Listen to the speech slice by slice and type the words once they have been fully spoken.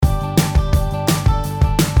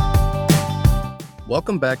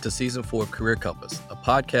Welcome back to Season 4 of Career Compass, a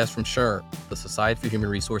podcast from SHRM, the Society for Human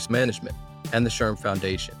Resource Management, and the SHRM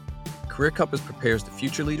Foundation. Career Compass prepares the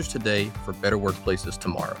future leaders today for better workplaces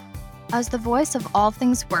tomorrow. As the voice of all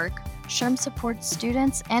things work, SHRM supports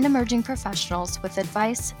students and emerging professionals with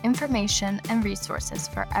advice, information, and resources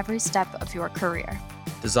for every step of your career.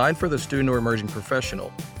 Designed for the student or emerging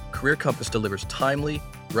professional, Career Compass delivers timely,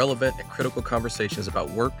 relevant, and critical conversations about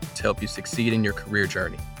work to help you succeed in your career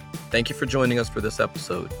journey. Thank you for joining us for this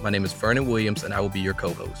episode. My name is Vernon Williams, and I will be your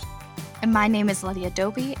co-host. And my name is Lydia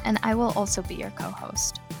Doby, and I will also be your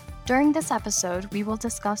co-host. During this episode, we will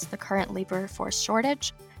discuss the current labor force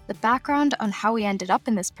shortage, the background on how we ended up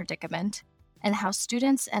in this predicament, and how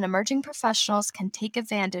students and emerging professionals can take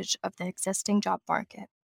advantage of the existing job market.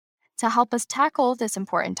 To help us tackle this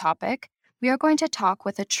important topic, we are going to talk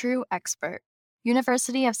with a true expert,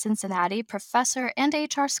 University of Cincinnati professor and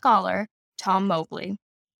HR scholar, Tom Mobley.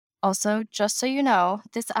 Also, just so you know,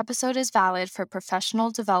 this episode is valid for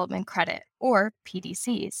Professional Development Credit, or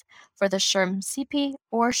PDCs, for the SHRM CP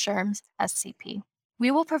or SHRM SCP.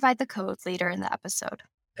 We will provide the code later in the episode.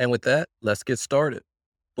 And with that, let's get started.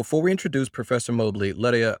 Before we introduce Professor Mobley,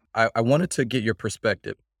 Lydia, I wanted to get your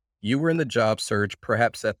perspective. You were in the job search,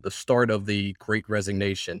 perhaps at the start of the Great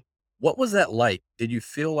Resignation. What was that like? Did you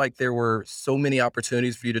feel like there were so many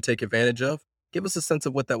opportunities for you to take advantage of? Give us a sense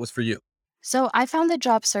of what that was for you. So I found the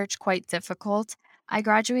job search quite difficult. I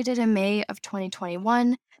graduated in May of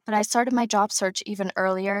 2021, but I started my job search even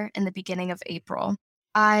earlier in the beginning of April.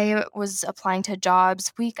 I was applying to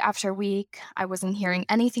jobs week after week. I wasn't hearing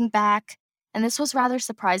anything back. And this was rather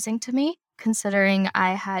surprising to me, considering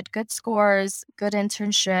I had good scores, good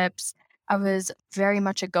internships. I was very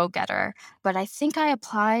much a go-getter. But I think I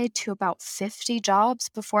applied to about 50 jobs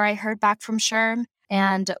before I heard back from SHRM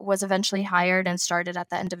and was eventually hired and started at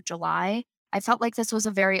the end of July. I felt like this was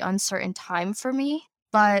a very uncertain time for me.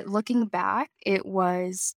 But looking back, it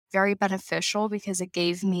was very beneficial because it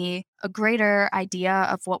gave me a greater idea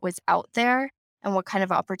of what was out there and what kind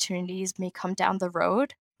of opportunities may come down the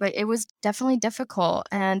road. But it was definitely difficult.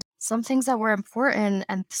 And some things that were important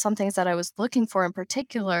and some things that I was looking for in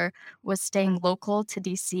particular was staying local to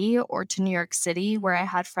DC or to New York City, where I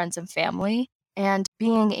had friends and family, and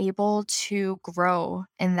being able to grow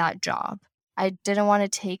in that job. I didn't want to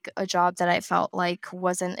take a job that I felt like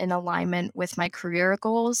wasn't in alignment with my career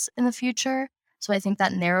goals in the future. So I think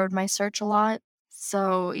that narrowed my search a lot.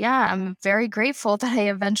 So yeah, I'm very grateful that I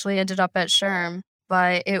eventually ended up at SHRM,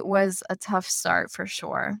 but it was a tough start for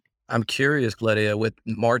sure. I'm curious, Lydia, with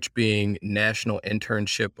March being National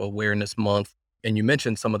Internship Awareness Month, and you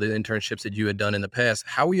mentioned some of the internships that you had done in the past.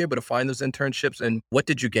 How were you able to find those internships, and what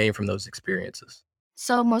did you gain from those experiences?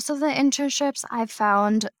 So most of the internships I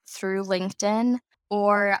found through LinkedIn,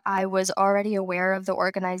 or I was already aware of the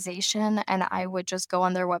organization and I would just go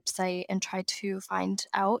on their website and try to find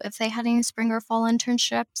out if they had any spring or fall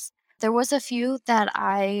internships. There was a few that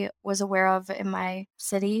I was aware of in my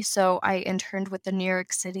city. So I interned with the New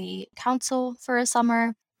York City Council for a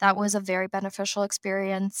summer. That was a very beneficial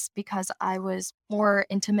experience because I was more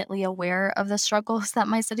intimately aware of the struggles that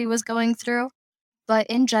my city was going through. But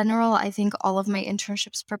in general, I think all of my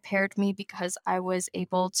internships prepared me because I was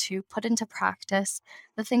able to put into practice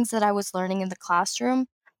the things that I was learning in the classroom,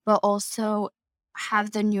 but also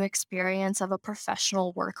have the new experience of a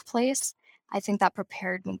professional workplace. I think that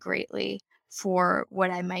prepared me greatly for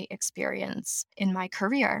what I might experience in my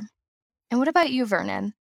career. And what about you,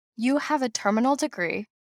 Vernon? You have a terminal degree,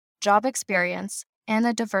 job experience, and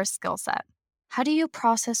a diverse skill set. How do you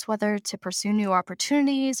process whether to pursue new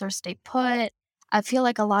opportunities or stay put? I feel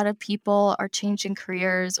like a lot of people are changing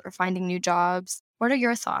careers or finding new jobs. What are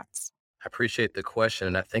your thoughts? I appreciate the question,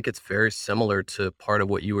 and I think it's very similar to part of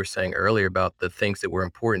what you were saying earlier about the things that were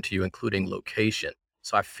important to you, including location.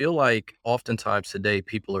 So I feel like oftentimes today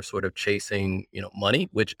people are sort of chasing, money,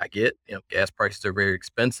 which I get, gas prices are very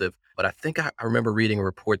expensive. But I think I remember reading a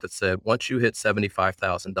report that said once you hit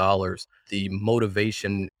 $75,000, the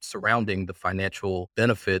motivation surrounding the financial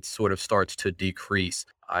benefits sort of starts to decrease.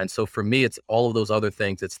 And so for me, it's all of those other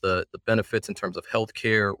things. It's the benefits in terms of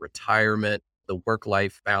healthcare, retirement, the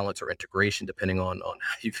work-life balance or integration, depending on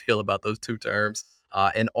how you feel about those two terms,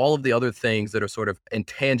 and all of the other things that are sort of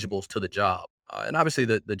intangibles to the job. And obviously,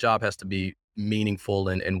 the job has to be meaningful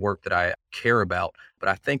and work that I care about. But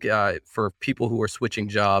I think for people who are switching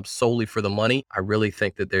jobs solely for the money, I really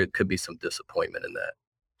think that there could be some disappointment in that.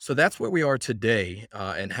 So that's where we are today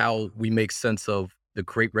and how we make sense of the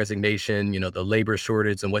Great Resignation, the labor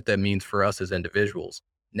shortage and what that means for us as individuals.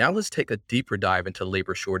 Now let's take a deeper dive into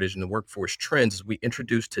labor shortage and the workforce trends as we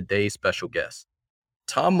introduce today's special guest.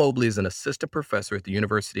 Tom Mobley is an assistant professor at the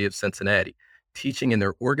University of Cincinnati. teaching in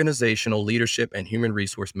their organizational leadership and human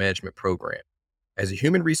resource management program. As a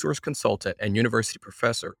human resource consultant and university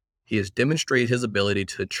professor, he has demonstrated his ability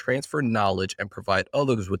to transfer knowledge and provide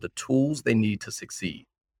others with the tools they need to succeed.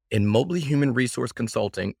 In Mobley Human Resource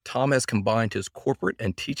Consulting, Tom has combined his corporate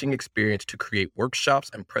and teaching experience to create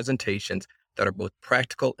workshops and presentations that are both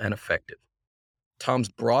practical and effective. Tom's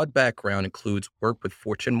broad background includes work with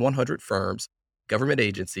Fortune 100 firms, government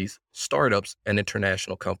agencies, startups, and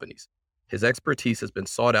international companies. His expertise has been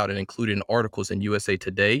sought out and included in articles in USA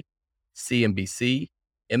Today, CNBC,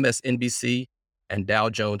 MSNBC, and Dow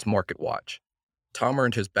Jones MarketWatch. Tom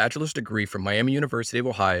earned his bachelor's degree from Miami University of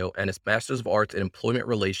Ohio and his master's of arts in employment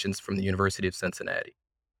relations from the University of Cincinnati.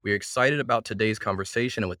 We are excited about today's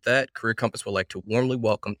conversation, and with that, Career Compass would like to warmly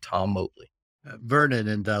welcome Tom Mobley. Vernon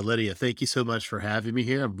and Lydia, thank you so much for having me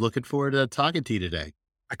here. I'm looking forward to talking to you today.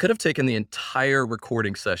 I could have taken the entire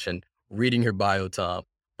recording session reading your bio, Tom,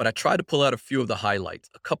 but I tried to pull out a few of the highlights.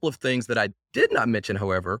 A couple of things that I did not mention,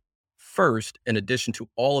 however. First, in addition to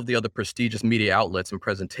all of the other prestigious media outlets and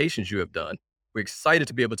presentations you have done, we're excited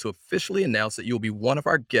to be able to officially announce that you'll be one of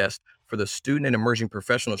our guests for the Student and Emerging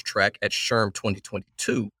Professionals track at SHRM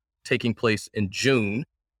 2022, taking place in June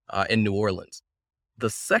in New Orleans. The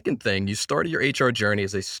second thing, you started your HR journey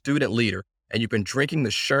as a student leader, and you've been drinking the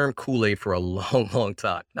SHRM Kool-Aid for a long, long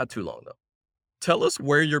time. Not too long, though. Tell us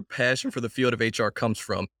where your passion for the field of HR comes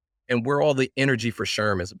from and where all the energy for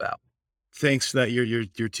SHRM is about. Thanks for that.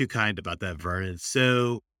 You're too kind about that, Vernon.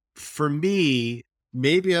 So for me,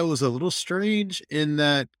 maybe I was a little strange in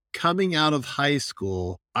that coming out of high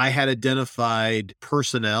school, I had identified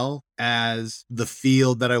personnel as the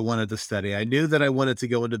field that I wanted to study. I knew that I wanted to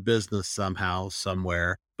go into business somehow,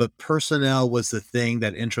 somewhere, but personnel was the thing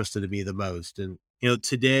that interested me the most. And,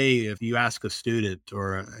 today, if you ask a student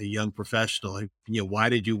or a young professional, why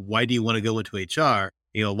do you want to go into HR?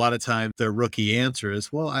 A lot of times their rookie answer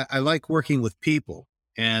is, well, I like working with people.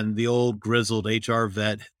 And the old grizzled HR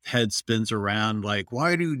vet head spins around like,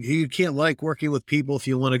 why do you can't like working with people if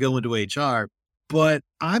you want to go into HR? But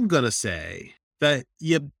I'm going to say that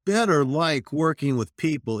you better like working with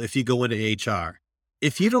people if you go into HR.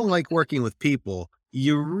 If you don't like working with people,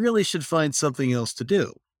 you really should find something else to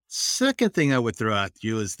do. Second thing I would throw at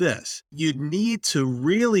you is this. You need to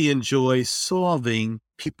really enjoy solving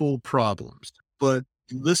people problems. But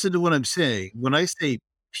listen to what I'm saying. When I say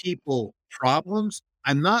people problems,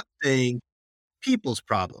 I'm not saying people's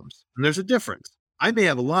problems. And there's a difference. I may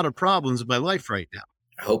have a lot of problems in my life right now.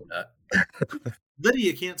 I hope not.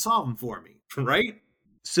 Lydia can't solve them for me, right?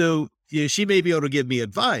 So she may be able to give me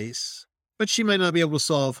advice, but she might not be able to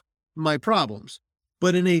solve my problems.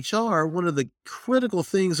 But in HR, one of the critical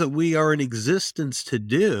things that we are in existence to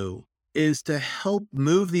do is to help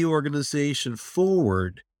move the organization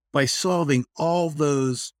forward by solving all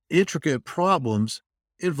those intricate problems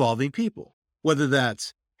involving people. Whether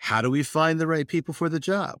that's how do we find the right people for the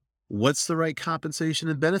job? What's the right compensation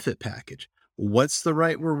and benefit package? What's the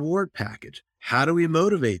right reward package? How do we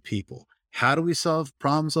motivate people? How do we solve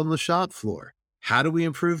problems on the shop floor? How do we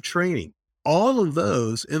improve training? All of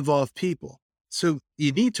those involve people. So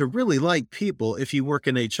you need to really like people if you work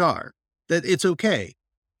in HR. That it's okay.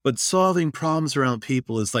 But solving problems around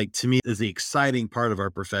people is to me, is the exciting part of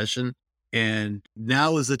our profession. And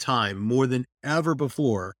now is the time more than ever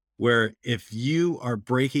before where if you are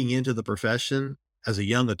breaking into the profession as a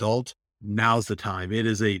young adult, now's the time. It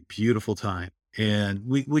is a beautiful time. And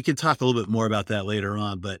we can talk a little bit more about that later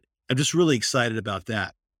on, but I'm just really excited about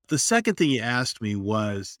that. The second thing you asked me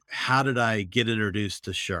was, how did I get introduced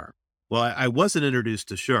to SHRM? Well, I wasn't introduced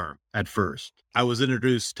to SHRM at first. I was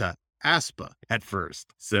introduced to ASPA at first.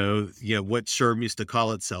 So, what SHRM used to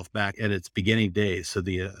call itself back at its beginning days. So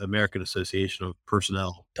the American Association of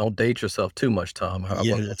Personnel. Don't date yourself too much, Tom. I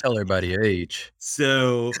want to tell everybody your age.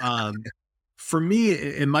 So for me,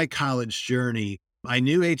 in my college journey, I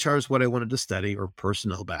knew HR is what I wanted to study, or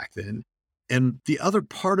personnel back then. And the other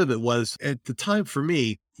part of it was, at the time for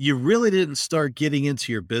me, you really didn't start getting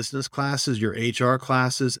into your business classes, your HR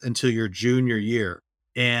classes, until your junior year.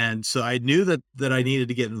 And so I knew that I needed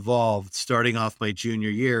to get involved starting off my junior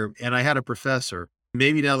year. And I had a professor.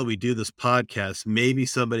 Maybe now that we do this podcast, maybe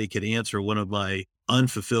somebody could answer one of my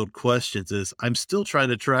unfulfilled questions. Is I'm still trying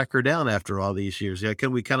to track her down after all these years.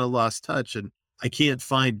 We kind of lost touch, and I can't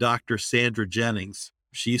find Dr. Sandra Jennings.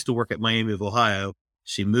 She used to work at Miami of Ohio.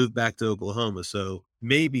 She moved back to Oklahoma. So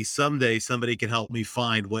maybe someday somebody can help me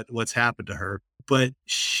find what's happened to her. But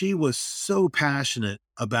she was so passionate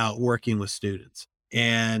about working with students.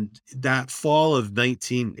 And that fall of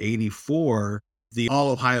 1984, the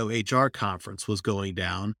All Ohio HR Conference was going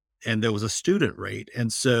down, and there was a student rate.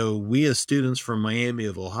 And so we, as students from Miami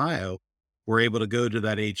of Ohio, were able to go to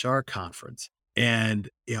that HR conference. And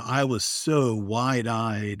I was so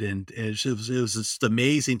wide-eyed, and it was just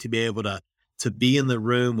amazing to be able to be in the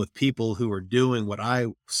room with people who were doing what I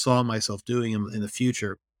saw myself doing in the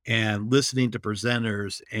future, and listening to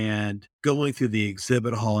presenters and going through the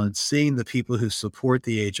exhibit hall and seeing the people who support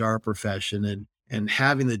the HR profession, and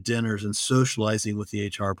having the dinners and socializing with the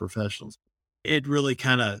HR professionals. It really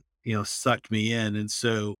kind of, sucked me in. And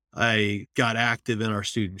so I got active in our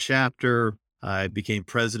student chapter. I became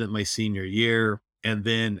president my senior year. And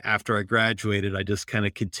then after I graduated, I just kind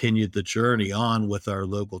of continued the journey on with our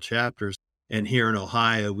local chapters. And here in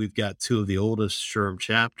Ohio, we've got two of the oldest SHRM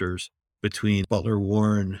chapters between Butler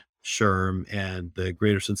Warren SHRM and the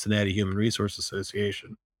Greater Cincinnati Human Resource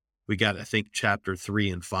Association. We got, I think, chapter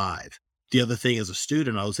 3 and 5. The other thing, as a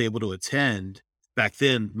student, I was able to attend. Back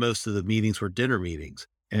then, most of the meetings were dinner meetings.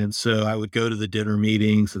 And so I would go to the dinner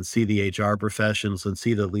meetings and see the HR professionals and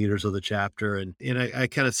see the leaders of the chapter. And I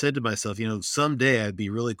kind of said to myself, someday I'd be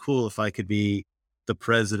really cool if I could be the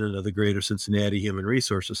president of the Greater Cincinnati Human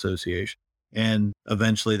Resource Association. And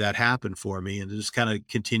eventually that happened for me, and it just kind of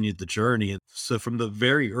continued the journey. And so from the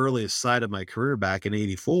very earliest side of my career back in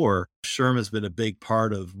 84, SHRM has been a big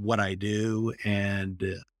part of what I do, and,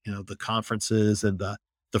 the conferences and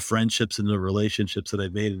the friendships and the relationships that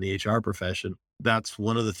I've made in the HR profession. That's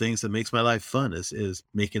one of the things that makes my life fun is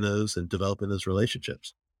making those and developing those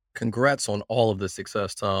relationships. Congrats on all of the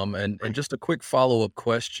success, Tom. And just a quick follow-up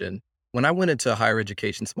question. When I went into higher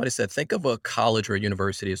education, somebody said, think of a college or a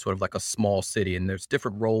university as sort of like a small city, and there's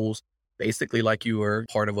different roles, basically like you were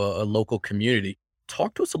part of a local community.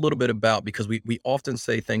 Talk to us a little bit about, because we often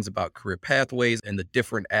say things about career pathways and the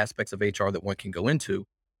different aspects of HR that one can go into.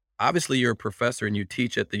 Obviously, you're a professor and you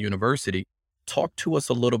teach at the university. Talk to us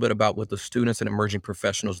a little bit about what the students and emerging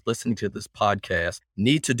professionals listening to this podcast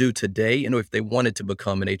need to do today, and if they wanted to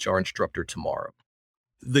become an HR instructor tomorrow.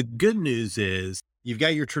 The good news is you've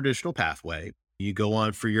got your traditional pathway. You go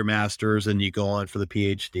on for your master's and you go on for the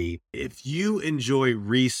PhD. If you enjoy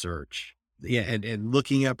research, and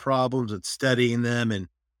looking at problems and studying them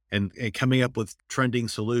and coming up with trending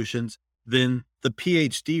solutions, then the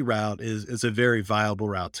PhD route is a very viable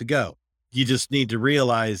route to go. You just need to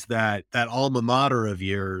realize that that alma mater of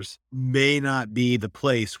yours may not be the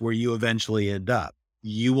place where you eventually end up.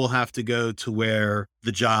 You will have to go to where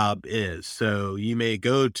the job is. So you may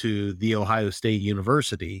go to the Ohio State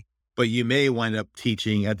University, but you may wind up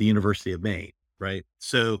teaching at the University of Maine, right?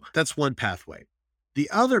 So that's one pathway. The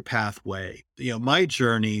other pathway, my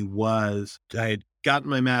journey was, I had gotten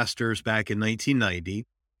my master's back in 1990.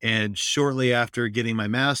 And shortly after getting my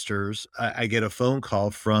master's, I get a phone call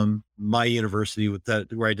from my university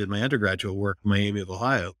where I did my undergraduate work, Miami of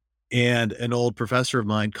Ohio. And an old professor of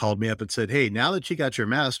mine called me up and said, hey, now that you got your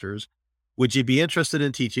master's, would you be interested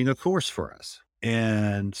in teaching a course for us?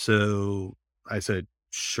 And so I said,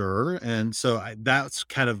 sure. And so that's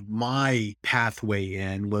kind of my pathway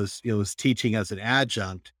in was teaching as an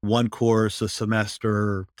adjunct, one course a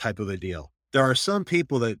semester type of a deal. There are some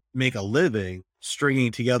people that make a living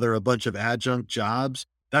stringing together a bunch of adjunct jobs.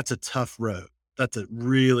 That's a tough road. That's a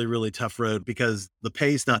really, really tough road because the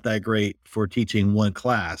pay's not that great for teaching one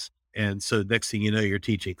class. And so next thing you know, you're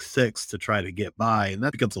teaching 6 to try to get by. And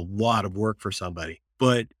that becomes a lot of work for somebody.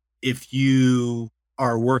 But if you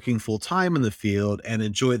are working full time in the field and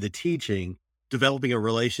enjoy the teaching, developing a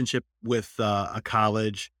relationship with a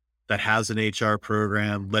college that has an HR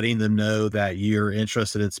program, letting them know that you're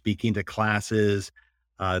interested in speaking to classes,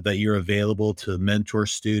 that you're available to mentor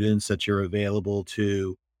students, that you're available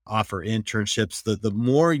to offer internships. The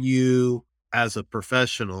more you, as a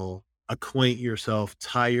professional, acquaint yourself,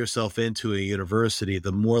 tie yourself into a university,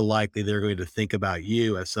 the more likely they're going to think about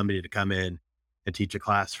you as somebody to come in and teach a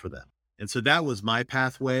class for them. And so that was my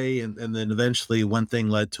pathway. And then eventually one thing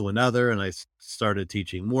led to another, and I started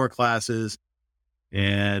teaching more classes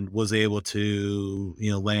and was able to,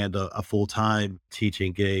 land a full-time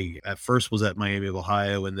teaching gig. At first was at Miami of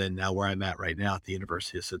Ohio, and then now where I'm at right now at the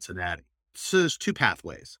University of Cincinnati. So there's 2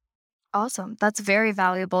 pathways. Awesome. That's very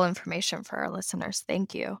valuable information for our listeners.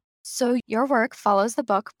 Thank you. So your work follows the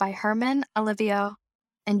book by Herman, Olivia,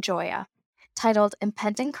 and Joya, titled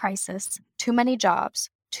Impending Crisis, Too Many Jobs,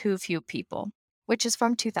 Too Few People, which is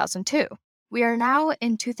from 2002. We are now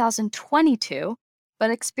in 2022,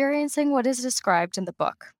 but experiencing what is described in the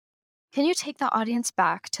book. Can you take the audience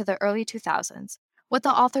back to the early 2000s, what the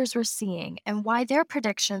authors were seeing, and why their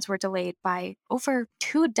predictions were delayed by over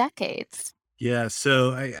 2 decades? Yeah,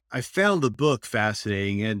 so I found the book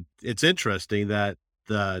fascinating, and it's interesting that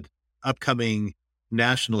the upcoming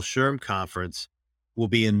National SHRM Conference will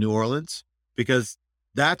be in New Orleans, because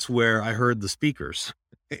that's where I heard the speakers.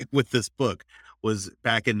 with this book was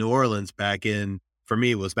back in New Orleans, for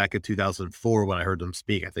me, it was back in 2004 when I heard them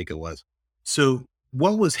speak, I think it was. So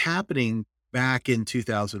what was happening back in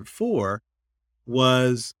 2004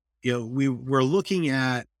 was, we were looking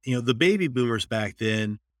at, the baby boomers back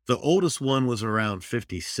then. The oldest one was around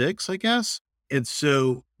 56, I guess. And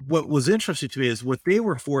so what was interesting to me is what they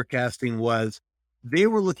were forecasting was they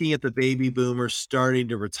were looking at the baby boomers starting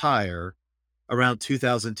to retire around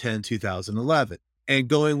 2010, 2011, and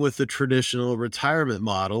going with the traditional retirement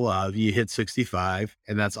model of you hit 65,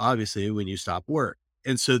 and that's obviously when you stop work.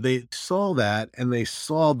 And so they saw that, and they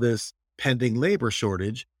saw this pending labor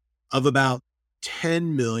shortage of about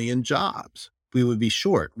 10 million jobs. We would be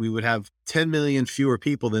short. We would have 10 million fewer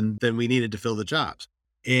people than we needed to fill the jobs.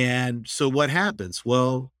 And so what happens?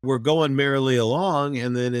 Well, we're going merrily along.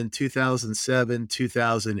 And then in 2007,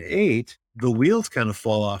 2008, the wheels kind of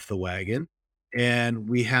fall off the wagon and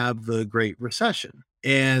we have the Great Recession.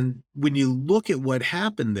 And when you look at what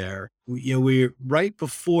happened there, we're right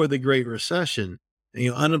before the Great Recession,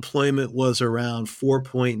 unemployment was around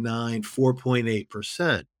 4.9,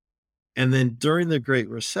 4.8%. And then during the Great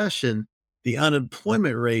Recession, the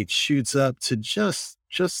unemployment rate shoots up to just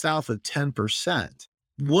south of 10%.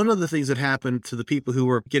 One of the things that happened to the people who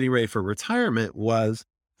were getting ready for retirement was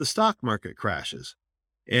the stock market crashes.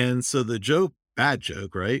 And so the joke, bad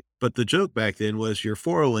joke, right? But the joke back then was your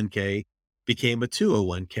 401k became a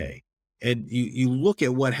 201k. And you look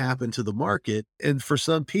at what happened to the market, and for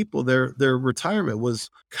some people, their retirement was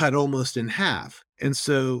cut almost in half. And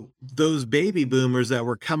so those baby boomers that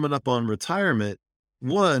were coming up on retirement,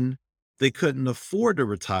 one, they couldn't afford to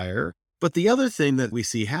retire. But the other thing that we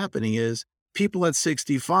see happening is people at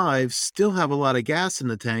 65 still have a lot of gas in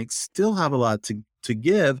the tank, still have a lot to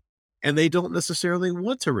give, and they don't necessarily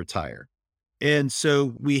want to retire. And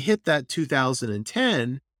so we hit that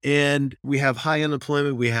 2010 and we have high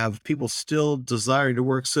unemployment. We have people still desiring to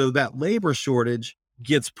work. So that labor shortage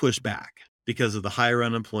gets pushed back because of the higher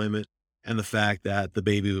unemployment and the fact that the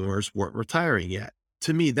baby boomers weren't retiring yet.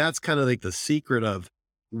 To me, that's kind of like the secret of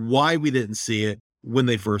why we didn't see it when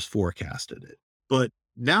they first forecasted it. But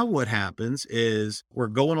now what happens is we're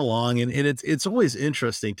going along and it's always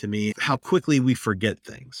interesting to me how quickly we forget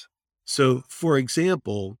things. So for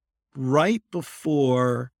example, right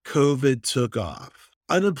before COVID took off,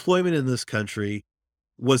 unemployment in this country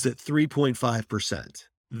was at 3.5%.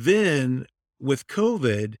 Then with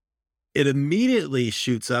COVID, it immediately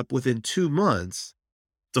shoots up within 2 months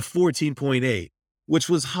to 14.8, which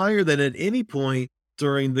was higher than at any point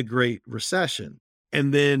during the Great Recession.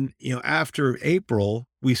 And then, after April,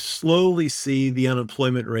 we slowly see the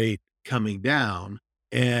unemployment rate coming down.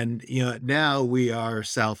 And, now we are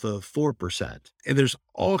south of 4%. And there's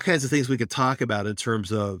all kinds of things we could talk about in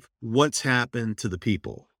terms of what's happened to the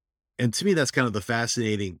people. And to me, that's kind of the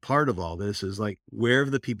fascinating part of all this is like, where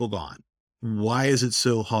have the people gone? Why is it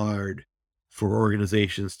so hard for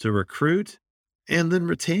organizations to recruit and then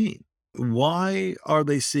retain? Why are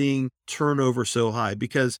they seeing turnover so high?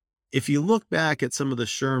 Because if you look back at some of the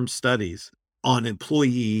SHRM studies on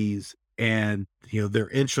employees and, their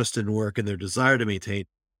interest in work and their desire to maintain,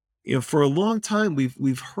 for a long time,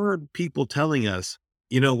 we've heard people telling us,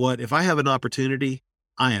 you know what, if I have an opportunity,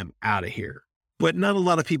 I am out of here. But not a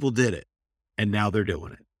lot of people did it. And now they're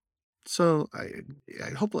doing it. So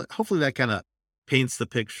hopefully that kind of paints the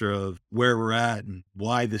picture of where we're at and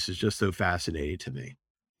why this is just so fascinating to me.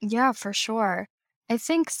 Yeah, for sure. I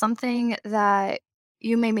think something that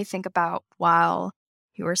you made me think about while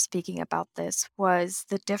you were speaking about this was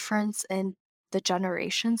the difference in the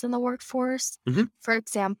generations in the workforce. Mhm. For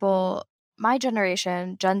example, my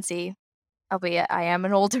generation, Gen Z, albeit I am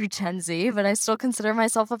an older Gen Z, but I still consider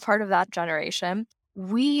myself a part of that generation.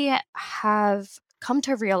 We have come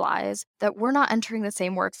to realize that we're not entering the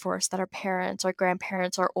same workforce that our parents or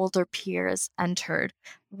grandparents or older peers entered.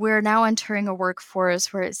 We're now entering a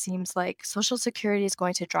workforce where it seems like Social Security is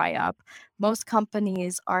going to dry up. Most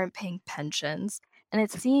companies aren't paying pensions. And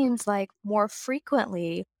it seems like more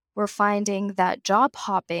frequently, we're finding that job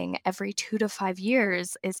hopping every 2 to 5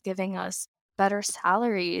 years is giving us better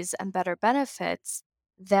salaries and better benefits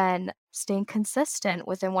than staying consistent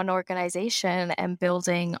within one organization and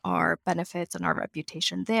building our benefits and our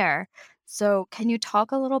reputation there. So, can you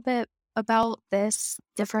talk a little bit about this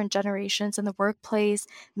different generations in the workplace?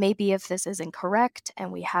 Maybe if this is incorrect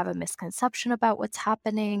and we have a misconception about what's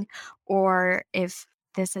happening, or if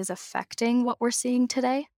this is affecting what we're seeing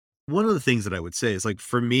today? One of the things that I would say is like,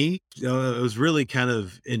 for me, I was really kind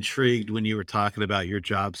of intrigued when you were talking about your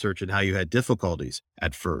job search and how you had difficulties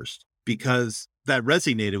at first, because that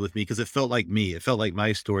resonated with me because it felt like me. It felt like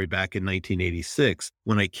my story back in 1986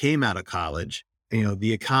 when I came out of college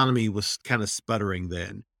the economy was kind of sputtering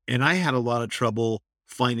then. And I had a lot of trouble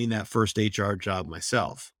finding that first HR job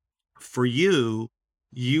myself. For you,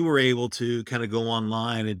 you were able to kind of go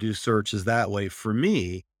online and do searches that way. For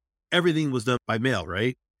me, everything was done by mail,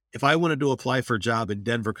 right? If I wanted to apply for a job in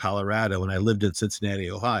Denver, Colorado, and I lived in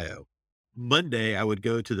Cincinnati, Ohio, Monday I would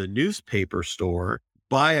go to the newspaper store,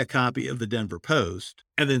 buy a copy of the Denver Post,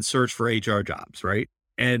 and then search for HR jobs, right?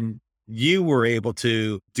 And you were able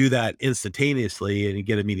to do that instantaneously and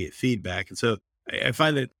get immediate feedback. And so I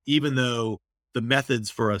find that even though the methods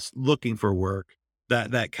for us looking for work,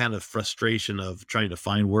 that kind of frustration of trying to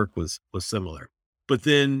find work was similar. But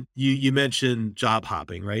then you mentioned job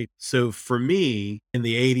hopping, right? So for me in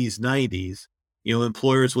the 80s, 90s,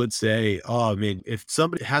 employers would say, oh, I mean, if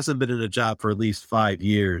somebody hasn't been in a job for at least 5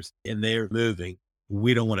 years and they're moving,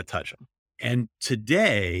 we don't want to touch them. And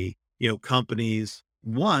today, companies,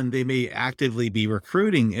 one, they may actively be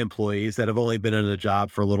recruiting employees that have only been in a job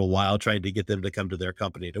for a little while, trying to get them to come to their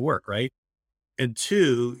company to work, right? And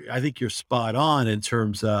two, I think you're spot on in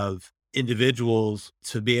terms of individuals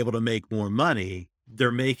to be able to make more money. They're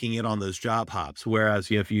making it on those job hops. Whereas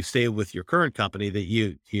if you stay with your current company, that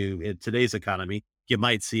you in today's economy, you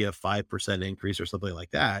might see a 5% increase or something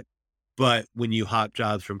like that. But when you hop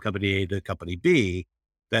jobs from company A to company B,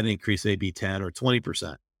 that increase may be 10 or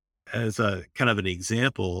 20%. As a kind of an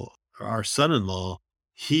example, our son-in-law,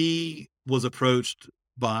 he was approached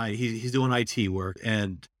by, he's doing IT work,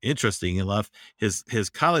 and interesting enough, his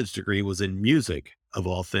college degree was in music of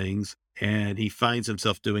all things. And he finds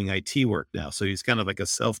himself doing IT work now. So he's kind of like a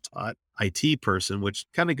self-taught IT person, which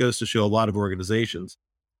kind of goes to show a lot of organizations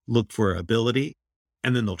look for ability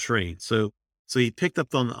and then they'll train. So he picked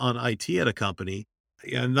up on IT at a company.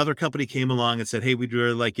 Another company came along and said, hey, we'd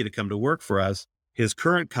really like you to come to work for us. His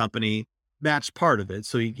current company matched part of it.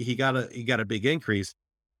 So he got a big increase.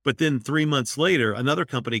 But then 3 months later, another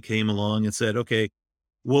company came along and said, okay,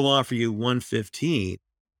 we'll offer you 115.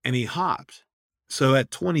 And he hopped. So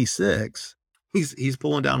at 26, he's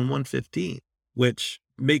pulling down 115, which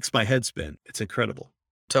makes my head spin. It's incredible.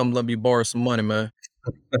 Tell him, let me borrow some money, man.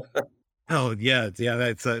 Oh yeah.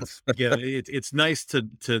 It's nice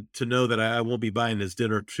to know that I won't be buying his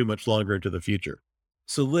dinner too much longer into the future.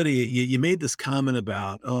 So Lydia, you made this comment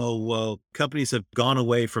about, oh, well, companies have gone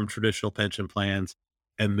away from traditional pension plans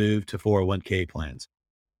and moved to 401k plans.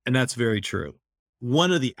 And that's very true.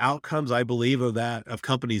 One of the outcomes, I believe, of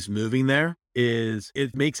companies moving there is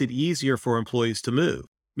it makes it easier for employees to move.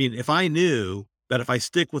 I mean, if I knew that if I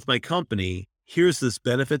stick with my company, here's this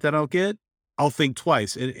benefit that I'll get, I'll think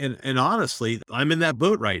twice. And honestly, I'm in that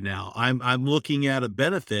boat right now. I'm looking at a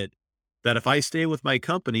benefit that if I stay with my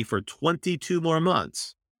company for 22 more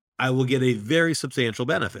months, I will get a very substantial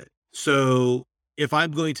benefit. So if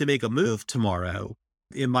I'm going to make a move tomorrow,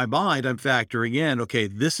 in my mind, I'm factoring in, okay,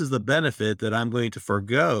 this is the benefit that I'm going to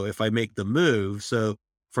forego if I make the move. So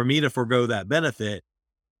for me to forego that benefit,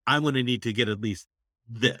 I'm going to need to get at least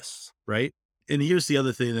this, right? And here's the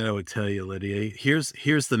other thing that I would tell you, Lydia.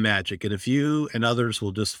 Here's the magic. And if you and others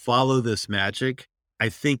will just follow this magic, I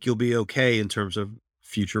think you'll be okay in terms of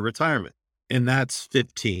future retirement. And that's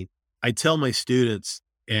 15. I tell my students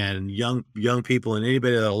and young people and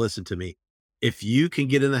anybody that'll listen to me, if you can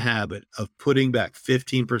get in the habit of putting back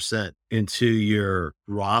 15% into your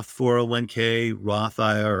Roth 401k, Roth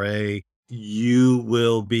IRA, you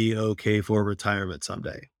will be okay for retirement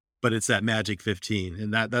someday. But it's that magic 15.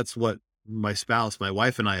 And that's what my spouse, my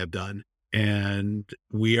wife and I have done. And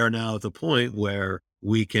we are now at the point where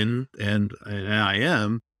we can, and I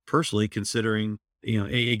am personally considering,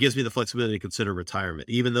 it gives me the flexibility to consider retirement.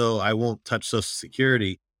 Even though I won't touch Social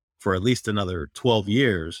Security for at least another 12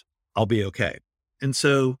 years, I'll be okay. And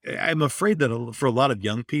so I'm afraid that for a lot of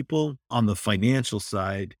young people on the financial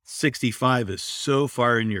side, 65 is so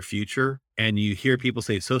far in your future. And you hear people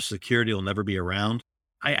say Social Security will never be around.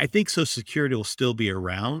 I think Social Security will still be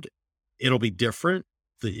around. It'll be different.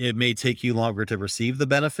 It may take you longer to receive the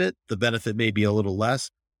benefit. The benefit may be a little less,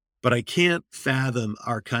 but I can't fathom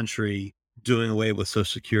our country doing away with Social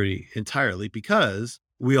Security entirely because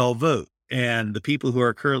we all vote. And the people who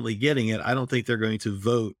are currently getting it, I don't think they're going to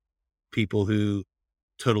vote people who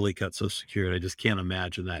totally cut Social Security. I just can't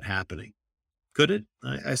imagine that happening. Could it?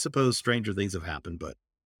 I suppose stranger things have happened, but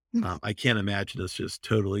I can't imagine us just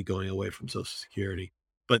totally going away from Social Security.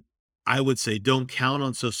 But I would say don't count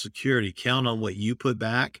on Social Security. Count on what you put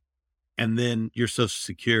back. And then your Social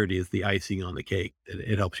Security is the icing on the cake.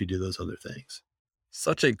 It helps you do those other things.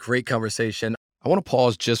 Such a great conversation. I want to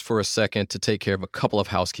pause just for a second to take care of a couple of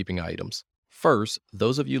housekeeping items. First,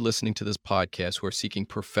 those of you listening to this podcast who are seeking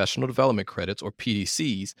professional development credits or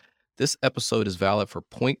PDCs, This episode is valid for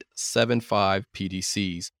 0.75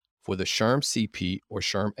 PDCs for the SHRM CP or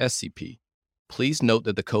SHRM SCP. Please note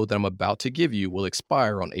that the code that I'm about to give you will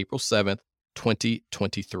expire on April 7th,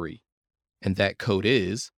 2023. And that code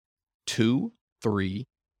is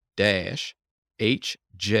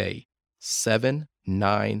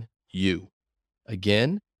 23-HJ79U.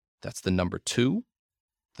 Again, that's the number 2,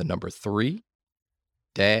 the number 3,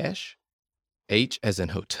 dash, H as in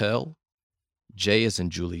hotel, J as in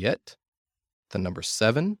Juliet, the number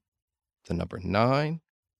 7, the number 9,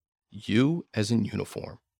 U as in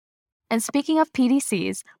uniform. And speaking of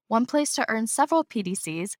PDCs, one place to earn several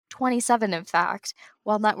PDCs, 27 in fact,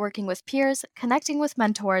 while networking with peers, connecting with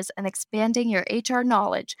mentors, and expanding your HR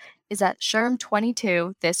knowledge is at SHRM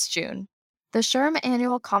 22 this June. The SHRM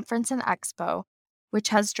Annual Conference and Expo, which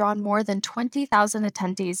has drawn more than 20,000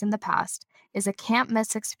 attendees in the past, is a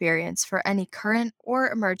can't-miss experience for any current or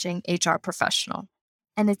emerging HR professional.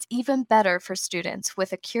 And it's even better for students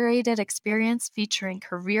with a curated experience featuring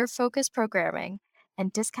career-focused programming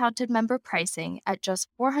and discounted member pricing at just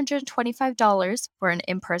 $425 for an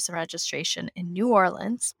in-person registration in New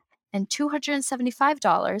Orleans and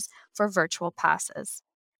 $275 for virtual passes.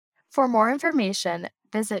 For more information,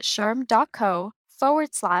 visit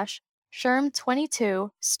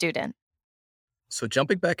shrm.co/SHRM22student. So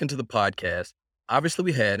jumping back into the podcast, obviously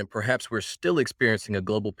we had, and perhaps we're still experiencing, a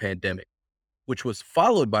global pandemic, which was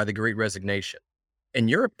followed by the Great Resignation. In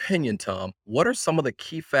your opinion, Tom, what are some of the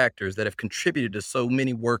key factors that have contributed to so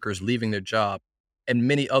many workers leaving their job and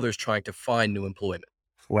many others trying to find new employment?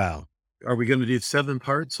 Wow. Are we going to do 7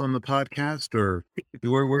 parts on the podcast, or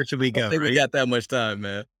where should we go? I think we got that much time,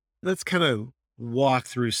 man. Let's kind of walk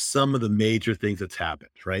through some of the major things that's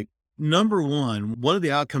happened, right? Number one of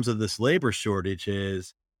the outcomes of this labor shortage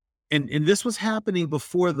is, and this was happening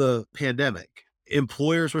before the pandemic,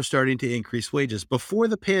 employers were starting to increase wages. Before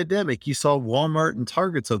the pandemic, you saw Walmart and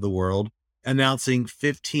Targets of the world announcing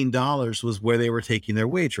 $15 was where they were taking their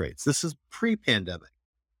wage rates. This is pre-pandemic.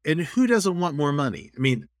 And who doesn't want more money? I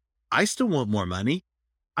mean, I still want more money.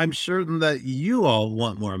 I'm certain that you all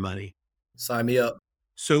want more money. Sign me up.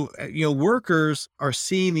 So, workers are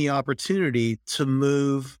seeing the opportunity to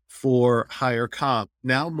move for higher comp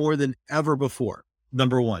now more than ever before.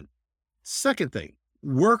 Number one. Second thing,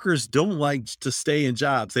 workers don't like to stay in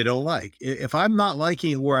jobs they don't like. If I'm not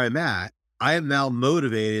liking it where I'm at, I am now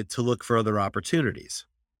motivated to look for other opportunities.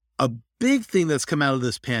 A big thing that's come out of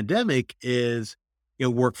this pandemic is,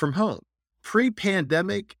 work from home.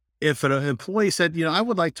 Pre-pandemic, if an employee said, I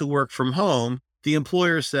would like to work from home, the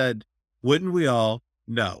employer said, wouldn't we all?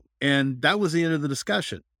 No. And that was the end of the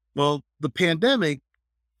discussion. Well, the pandemic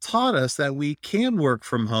taught us that we can work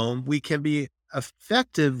from home. We can be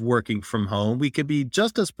effective working from home. We can be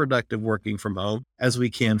just as productive working from home as we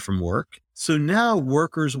can from work. So now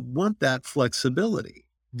workers want that flexibility.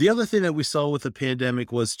 The other thing that we saw with the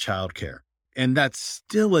pandemic was childcare. And that's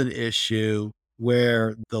still an issue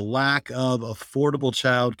where the lack of affordable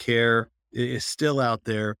childcare is still out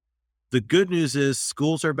there. The good news is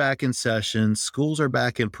schools are back in session. Schools are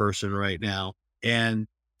back in person right now. And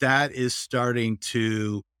that is starting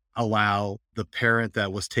to allow the parent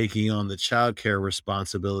that was taking on the childcare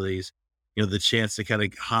responsibilities, the chance to kind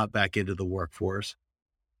of hop back into the workforce.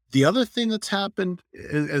 The other thing that's happened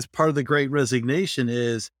as part of the Great Resignation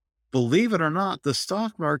is, believe it or not, the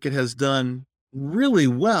stock market has done really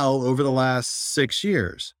well over the last 6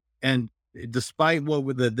 years. And despite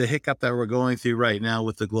what the hiccup that we're going through right now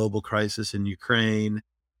with the global crisis in Ukraine,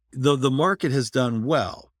 the market has done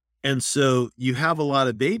well. And so you have a lot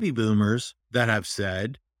of baby boomers that have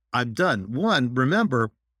said, I'm done. One,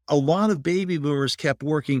 remember, a lot of baby boomers kept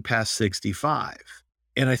working past 65.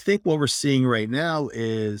 And I think what we're seeing right now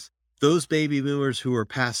is those baby boomers who are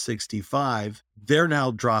past 65, they're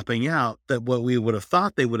now dropping out that what we would have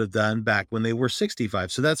thought they would have done back when they were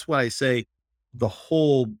 65. So that's why I say the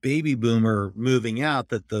whole baby boomer moving out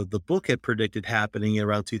that the book had predicted happening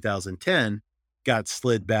around 2010 got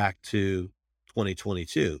slid back to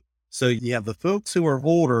 2022. So you have the folks who are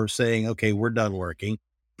older saying, okay, we're done working.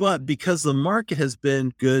 But because the market has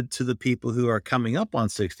been good to the people who are coming up on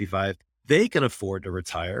 65, they can afford to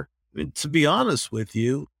retire. I mean, to be honest with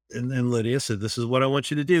you, and Lydia said, this is what I want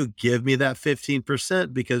you to do. Give me that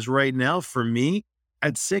 15%, because right now for me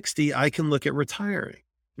at 60, I can look at retiring.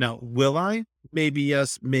 Now, will I? Maybe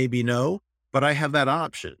yes, maybe no, but I have that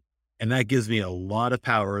option. And that gives me a lot of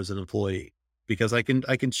power as an employee because I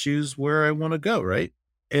can choose where I want to go. Right.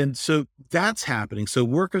 And so that's happening. So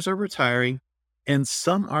workers are retiring and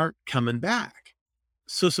some aren't coming back.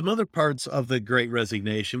 So some other parts of the Great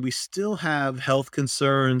Resignation, we still have health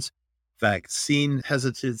concerns. Vaccine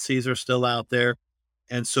hesitancies are still out there.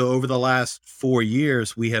 And so over the last 4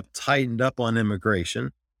 years, we have tightened up on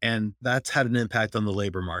immigration, and that's had an impact on the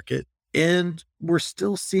labor market. And we're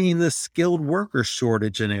still seeing this skilled worker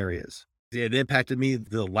shortage in areas. It impacted me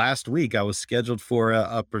the last week. I was scheduled for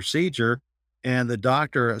a procedure, and the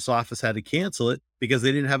doctor's office had to cancel it because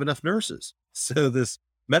they didn't have enough nurses. So this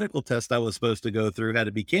medical test I was supposed to go through had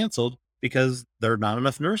to be canceled because there are not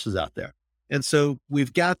enough nurses out there. And so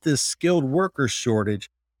we've got this skilled worker shortage,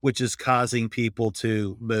 which is causing people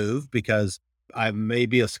to move because I may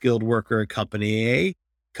be a skilled worker at company A,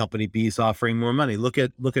 company B is offering more money. Look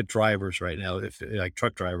at drivers right now, if like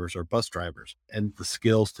truck drivers or bus drivers, and the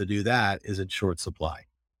skills to do that is in short supply.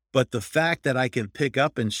 But the fact that I can pick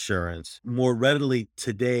up insurance more readily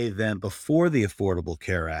today than before the Affordable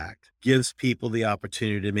Care Act gives people the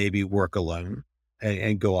opportunity to maybe work alone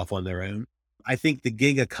and go off on their own. I think the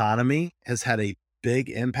gig economy has had a big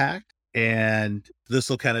impact, and this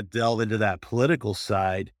will kind of delve into that political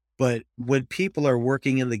side. But when people are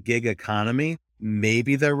working in the gig economy,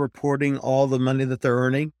 maybe they're reporting all the money that they're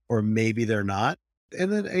earning, or maybe they're not.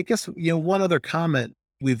 And then I guess, one other comment,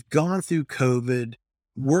 we've gone through COVID.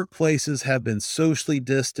 Workplaces have been socially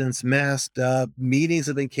distanced, masked up, meetings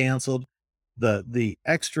have been canceled. The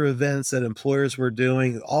extra events that employers were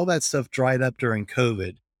doing, all that stuff dried up during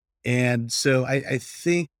COVID. And so I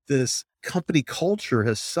think this company culture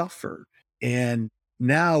has suffered. And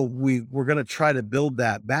now we're going to try to build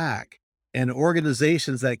that back. And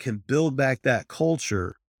organizations that can build back that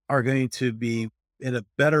culture are going to be in a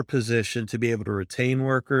better position to be able to retain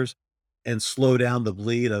workers and slow down the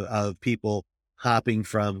bleed of people hopping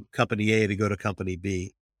from company A to go to company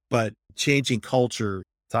B. But changing culture,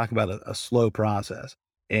 talk about a slow process,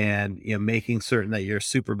 and making certain that your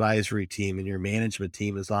supervisory team and your management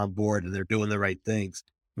team is on board and they're doing the right things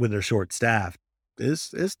when they're short staffed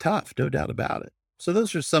is tough, no doubt about it. So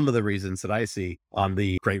those are some of the reasons that I see on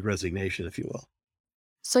the Great Resignation, if you will.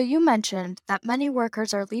 So you mentioned that many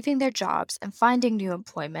workers are leaving their jobs and finding new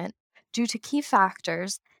employment due to key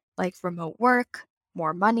factors like remote work,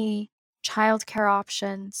 more money, childcare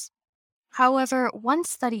options. However, one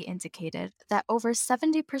study indicated that over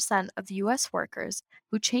 70% of US workers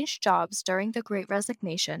who changed jobs during the Great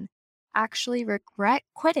Resignation actually regret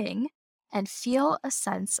quitting and feel a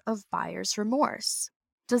sense of buyer's remorse.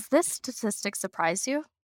 Does this statistic surprise you?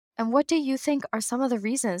 And what do you think are some of the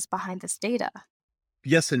reasons behind this data?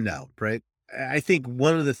 Yes and no, right? I think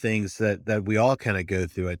one of the things that we all kind of go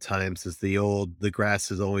through at times is the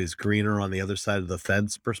grass is always greener on the other side of the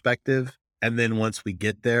fence perspective. And then once we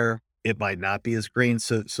get there, it might not be as green.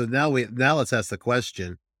 So now let's ask the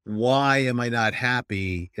question, why am I not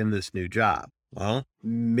happy in this new job? Well,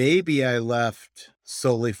 maybe I left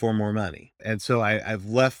solely for more money. And so I've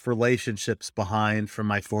left relationships behind from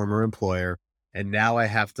my former employer. And now I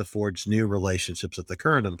have to forge new relationships with the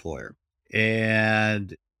current employer.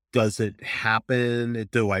 And does it happen?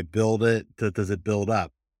 Do I build it? Does it build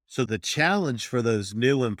up? So the challenge for those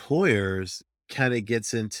new employers kind of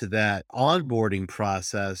gets into that onboarding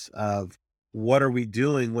process of what are we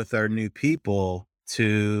doing with our new people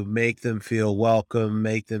to make them feel welcome,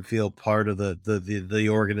 make them feel part of the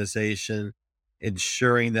organization,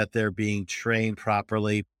 ensuring that they're being trained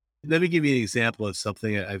properly. Let me give you an example of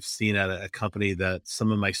something I've seen at a company that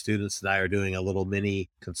some of my students and I are doing a little mini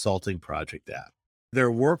consulting project at. Their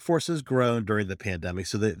workforce has grown during the pandemic,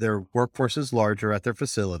 so their workforce is larger at their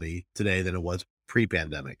facility today than it was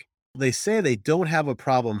pre-pandemic. They say they don't have a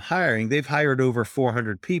problem hiring. They've hired over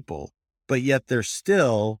 400 people, but yet they're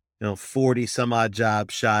still, 40 some odd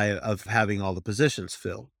jobs shy of having all the positions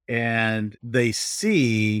filled. And they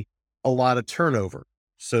see a lot of turnover.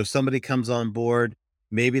 So somebody comes on board,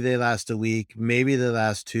 maybe they last a week, maybe they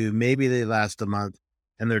last 2, maybe they last a month,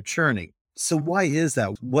 and they're churning. So why is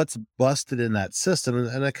that? What's busted in that system?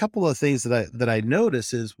 And a couple of things that I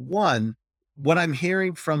notice is, one, what I'm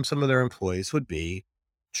hearing from some of their employees would be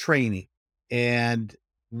training. And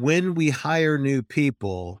when we hire new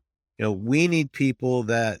people, we need people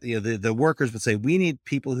that, the workers would say, we need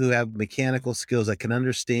people who have mechanical skills that can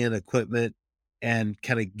understand equipment and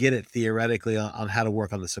kind of get it theoretically on how to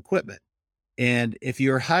work on this equipment. And if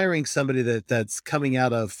you're hiring somebody that's coming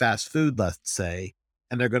out of fast food, let's say,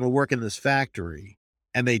 and they're going to work in this factory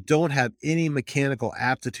and they don't have any mechanical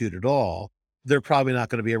aptitude at all, they're probably not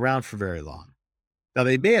going to be around for very long. Now,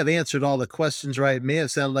 they may have answered all the questions right, may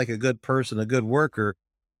have sounded like a good person, a good worker,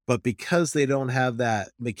 but because they don't have that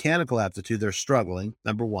mechanical aptitude, they're struggling,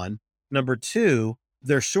 number one. Number two,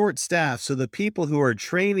 they're short staffed. So the people who are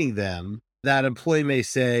training them, that employee may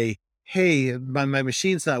say, hey, my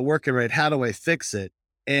machine's not working right. How do I fix it?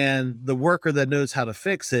 And the worker that knows how to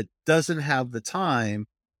fix it doesn't have the time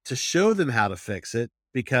to show them how to fix it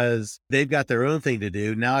because they've got their own thing to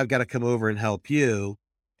do. Now I've got to come over and help you.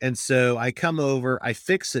 And so I come over, I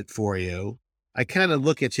fix it for you. I kind of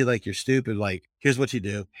look at you like you're stupid. Like, here's what you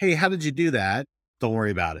do. Hey, how did you do that? Don't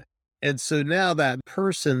worry about it. And so now that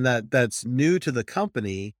person that's new to the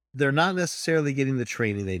company, they're not necessarily getting the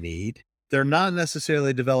training they need. They're not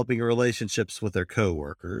necessarily developing relationships with their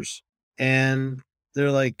coworkers. And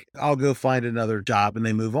they're like, I'll go find another job, and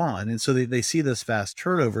they move on. And so they see this fast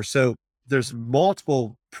turnover. So there's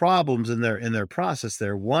multiple problems in their process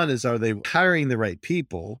there. One is, are they hiring the right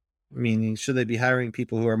people? Meaning, should they be hiring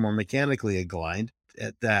people who are more mechanically inclined,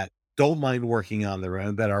 that don't mind working on their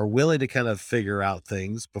own, that are willing to kind of figure out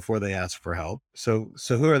things before they ask for help? So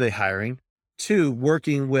who are they hiring? Two,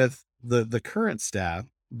 working with the current staff,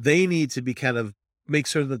 they need to be kind of make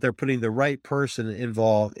sure that they're putting the right person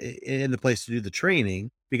involved in the place to do the training.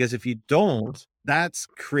 Because if you don't, that's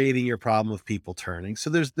creating your problem of people turning. So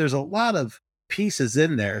there's a lot of pieces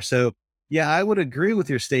in there. So yeah, I would agree with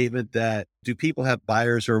your statement that, do people have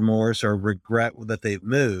buyer's remorse or regret that they've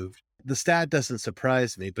moved? The stat doesn't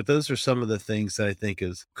surprise me, but those are some of the things that I think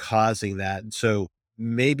is causing that. And so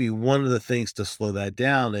maybe one of the things to slow that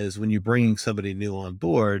down is, when you're bringing somebody new on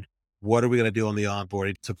board, what are we going to do on the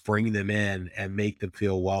onboarding to bring them in and make them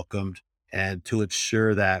feel welcomed, and to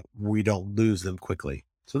ensure that we don't lose them quickly?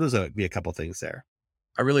 So those would be a couple things there.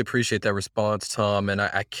 I really appreciate that response, Tom. And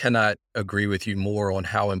I cannot agree with you more on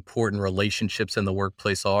how important relationships in the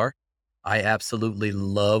workplace are. I absolutely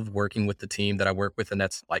love working with the team that I work with, and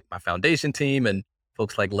that's like my foundation team and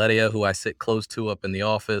folks like Ledia, who I sit close to up in the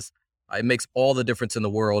office. It makes all the difference in the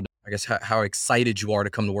world. I guess how excited you are to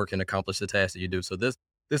come to work and accomplish the task that you do. So this,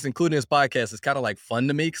 including this podcast, is kind of like fun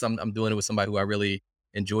to me, because I'm doing it with somebody who I really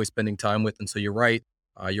enjoy spending time with. And so you're right.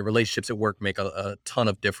 Your relationships at work make a ton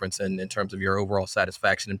of difference in terms of your overall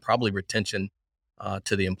satisfaction and probably retention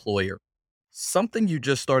to the employer. Something you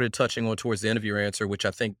just started touching on towards the end of your answer, which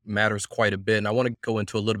I think matters quite a bit, and I want to go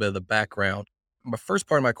into a little bit of the background. My first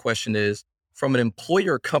part of my question is, from an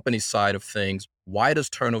employer company side of things, why does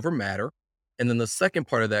turnover matter? And then the second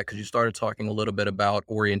part of that, because you started talking a little bit about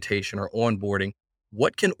orientation or onboarding,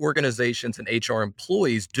 what can organizations and HR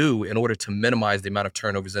employees do in order to minimize the amount of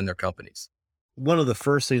turnovers in their companies? One of the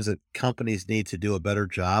first things that companies need to do a better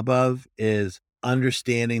job of is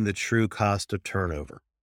understanding the true cost of turnover.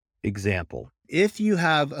 Example, if you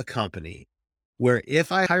have a company where,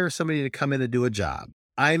 if I hire somebody to come in and do a job,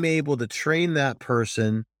 I'm able to train that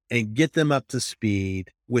person and get them up to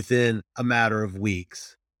speed within a matter of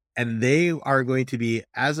weeks, and they are going to be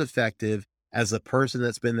as effective as a person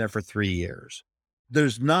that's been there for 3 years.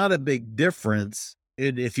 There's not a big difference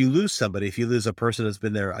if you lose somebody. If you lose a person that's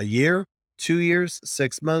been there a year, 2 years,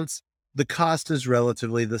 6 months, the cost is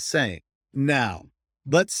relatively the same. Now,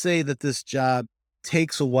 let's say that this job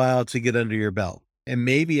takes a while to get under your belt, and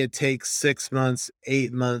maybe it takes 6 months,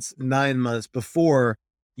 8 months, 9 months before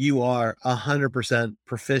you are 100%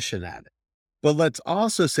 proficient at it. But let's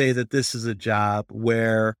also say that this is a job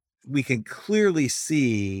where we can clearly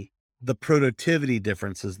see the productivity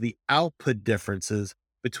differences, the output differences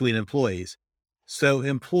between employees. So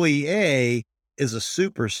employee A is a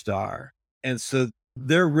superstar, and so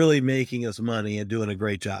they're really making us money and doing a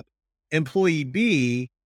great job. Employee B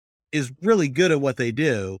is really good at what they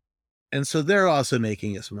do, and so they're also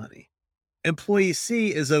making us money. Employee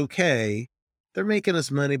C is okay. They're making us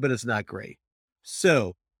money, but it's not great.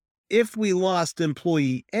 So if we lost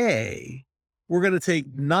employee A, we're going to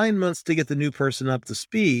take 9 months to get the new person up to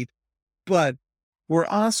speed, but we're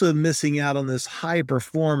also missing out on this high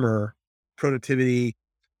performer productivity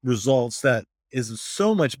results that is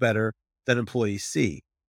so much better than employee C.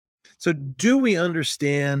 So do we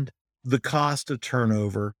understand the cost of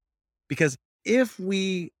turnover? Because if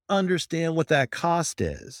we understand what that cost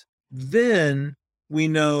is, then we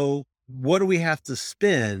know, what do we have to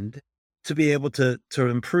spend to be able to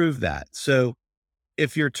improve that. So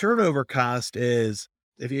if your turnover cost is,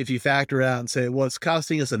 if you factor out and say, well, it's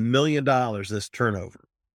costing us $1 million, this turnover.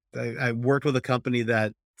 I worked with a company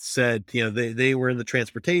that said, they were in the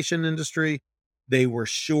transportation industry. They were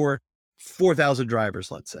short 4,000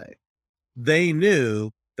 drivers, let's say. They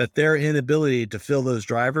knew that their inability to fill those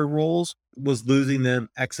driver roles was losing them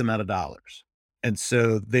X amount of dollars. And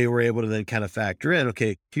so they were able to then kind of factor in,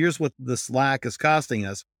 okay, here's what the slack is costing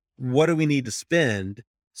us. What do we need to spend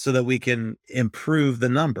so that we can improve the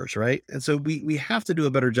numbers, right? And so we have to do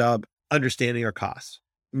a better job understanding our costs.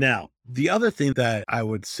 Now, the other thing that I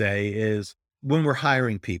would say is, when we're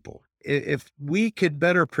hiring people, if we could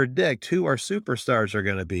better predict who our superstars are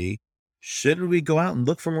going to be, shouldn't we go out and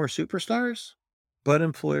look for more superstars? But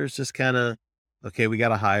employers just kind of, okay, we got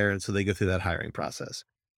to hire. And so they go through that hiring process.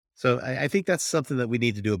 So I think that's something that we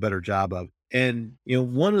need to do a better job of. And,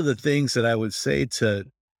 one of the things that I would say to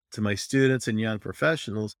my students and young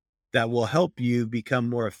professionals that will help you become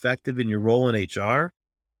more effective in your role in HR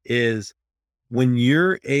is when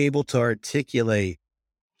you're able to articulate,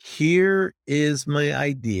 here is my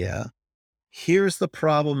idea, here's the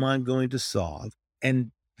problem I'm going to solve,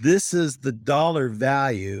 and this is the dollar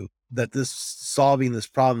value that this solving this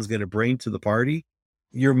problem is going to bring to the party.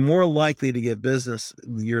 You're more likely to get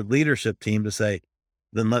your leadership team to say,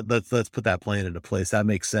 then let's put that plan into place. That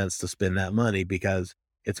makes sense to spend that money because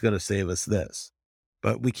it's going to save us this.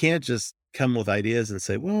 But we can't just come with ideas and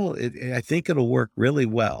say, well, I think it'll work really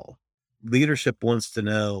well. Leadership wants to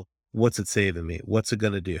know, what's it saving me? What's it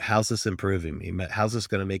going to do? How's this improving me? How's this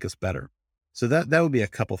going to make us better? So that would be a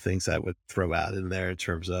couple things I would throw out in there in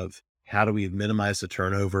terms of how do we minimize the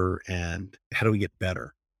turnover and how do we get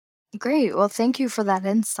better? Great. Well, thank you for that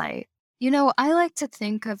insight. I like to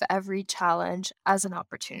think of every challenge as an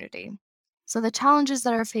opportunity. So, the challenges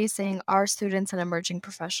that are facing our students and emerging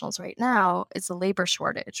professionals right now is the labor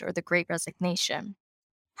shortage or the great resignation.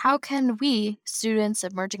 How can we, students,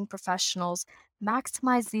 emerging professionals,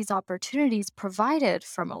 maximize these opportunities provided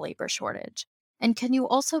from a labor shortage? And can you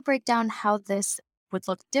also break down how this would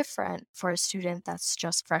look different for a student that's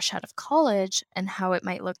just fresh out of college and how it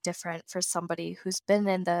might look different for somebody who's been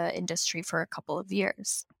in the industry for a couple of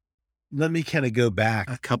years? Let me kind of go back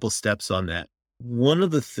a couple steps on that. One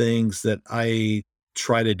of the things that I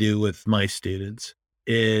try to do with my students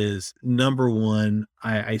is number one,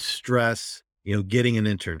 I stress, getting an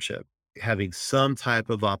internship, having some type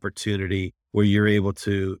of opportunity where you're able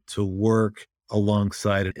to work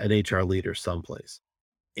alongside an HR leader someplace.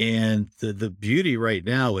 And the beauty right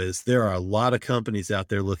now is there are a lot of companies out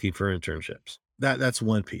there looking for internships. That's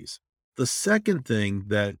one piece. The second thing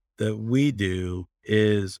that we do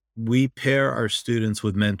is we pair our students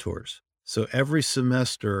with mentors. So every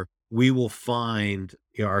semester we will find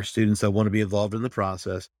our students that want to be involved in the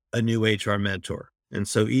process a new HR mentor. And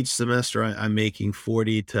so each semester I'm making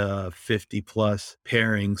 40 to 50 plus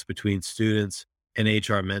pairings between students and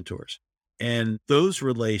HR mentors. And those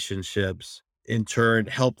relationships in turn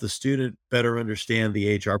help the student better understand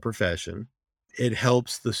the HR profession. It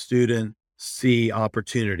helps the student see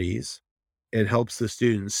opportunities. It helps the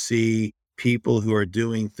student see people who are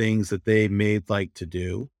doing things that they may like to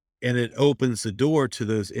do. And it opens the door to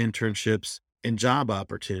those internships and job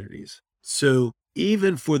opportunities. So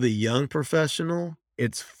even for the young professional,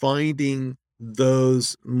 it's finding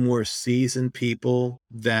those more seasoned people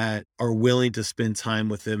that are willing to spend time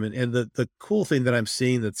with them. And the cool thing that I'm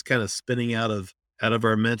seeing that's kind of spinning out of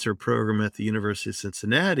our mentor program at the University of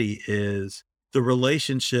Cincinnati is the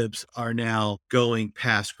relationships are now going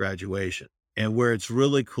past graduation. And where it's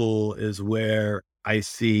really cool is where I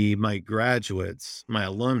see my graduates, my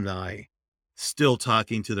alumni, still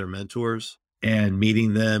talking to their mentors and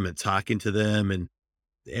meeting them and talking to them.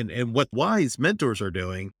 And what WISE mentors are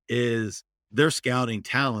doing is they're scouting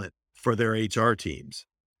talent for their HR teams.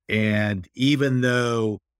 And even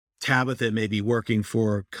though Tabitha may be working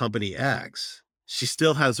for company X, she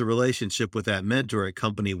still has a relationship with that mentor at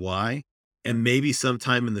company Y. And maybe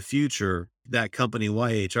sometime in the future, that company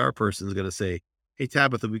Y HR person is going to say, hey,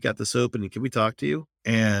 Tabitha, we got this opening. Can we talk to you?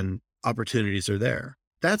 And opportunities are there.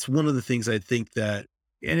 That's one of the things I think that,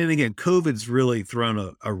 and then again, COVID's really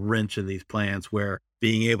thrown a wrench in these plans where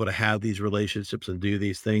being able to have these relationships and do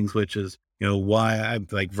these things, which is, why I'm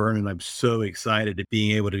like Vernon, I'm so excited at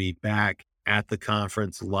being able to be back at the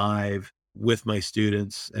conference live with my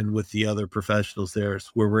students and with the other professionals there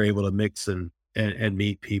where we're able to mix and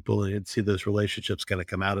meet people and see those relationships kind of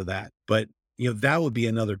come out of that. But, that would be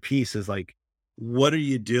another piece is like, what are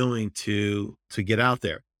you doing to get out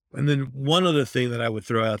there? And then one other thing that I would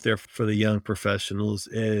throw out there for the young professionals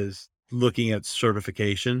is looking at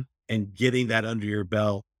certification and getting that under your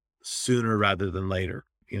belt sooner rather than later.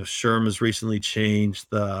 SHRM has recently changed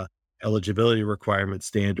the eligibility requirement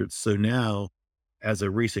standards. So now as a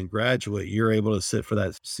recent graduate, you're able to sit for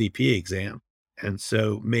that CP exam. And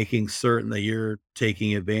so making certain that you're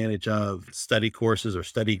taking advantage of study courses or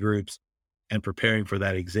study groups and preparing for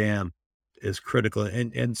that exam is critical.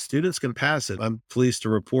 And students can pass it. I'm pleased to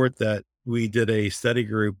report that we did a study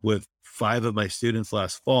group with 5 of my students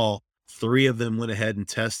last fall. 3 of them went ahead and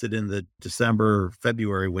tested in the December,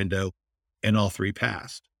 February window, and all 3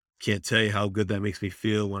 passed. Can't tell you how good that makes me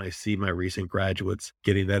feel when I see my recent graduates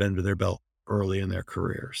getting that under their belt early in their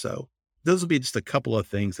career. So those will be just a couple of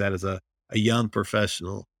things that as a young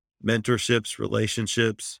professional, mentorships,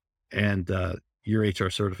 relationships, and your HR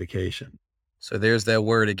certification. So there's that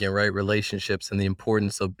word again, right? Relationships and the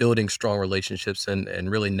importance of building strong relationships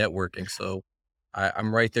and really networking. So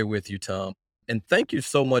I'm right there with you, Tom. And thank you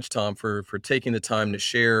so much, Tom, for taking the time to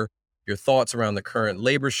share your thoughts around the current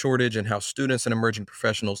labor shortage and how students and emerging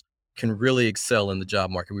professionals can really excel in the job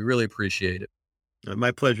market. We really appreciate it.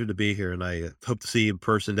 My pleasure to be here, and I hope to see you in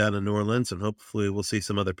person down in New Orleans, and hopefully we'll see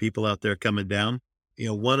some other people out there coming down.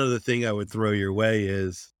 One other thing I would throw your way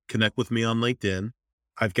is connect with me on LinkedIn.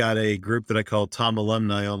 I've got a group that I call Tom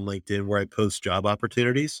Alumni on LinkedIn where I post job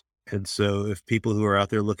opportunities. And so if people who are out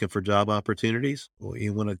there looking for job opportunities, well,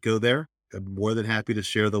 you want to go there, I'm more than happy to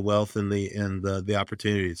share the wealth and the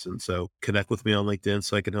opportunities. And so connect with me on LinkedIn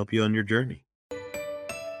so I can help you on your journey.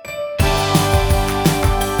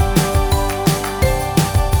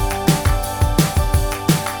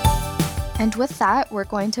 And with that, we're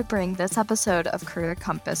going to bring this episode of Career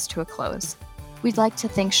Compass to a close. We'd like to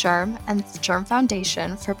thank SHRM and the SHRM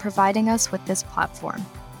Foundation for providing us with this platform.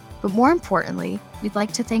 But more importantly, we'd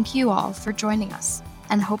like to thank you all for joining us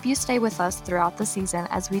and hope you stay with us throughout the season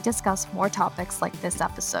as we discuss more topics like this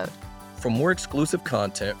episode. For more exclusive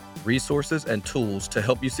content, resources, and tools to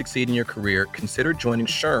help you succeed in your career, consider joining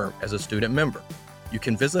SHRM as a student member. You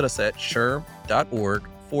can visit us at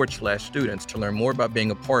shrm.org/students to learn more about being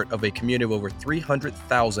a part of a community of over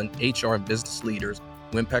 300,000 HR and business leaders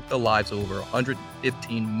who impact the lives of over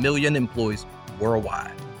 115 million employees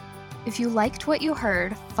worldwide. If you liked what you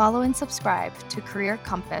heard, follow and subscribe to Career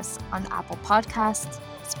Compass on Apple Podcasts,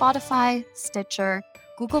 Spotify, Stitcher,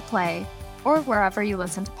 Google Play, or wherever you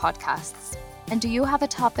listen to podcasts. And do you have a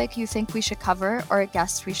topic you think we should cover or a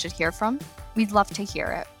guest we should hear from? We'd love to hear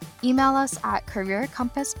it. Email us at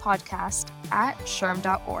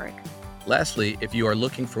careercompasspodcast@shrm.org. Lastly, if you are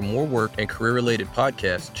looking for more work and career-related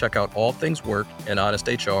podcasts, check out All Things Work and Honest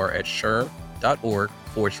HR at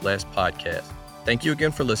shrm.org/podcast. Thank you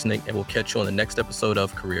again for listening, and we'll catch you on the next episode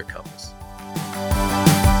of Career Compass.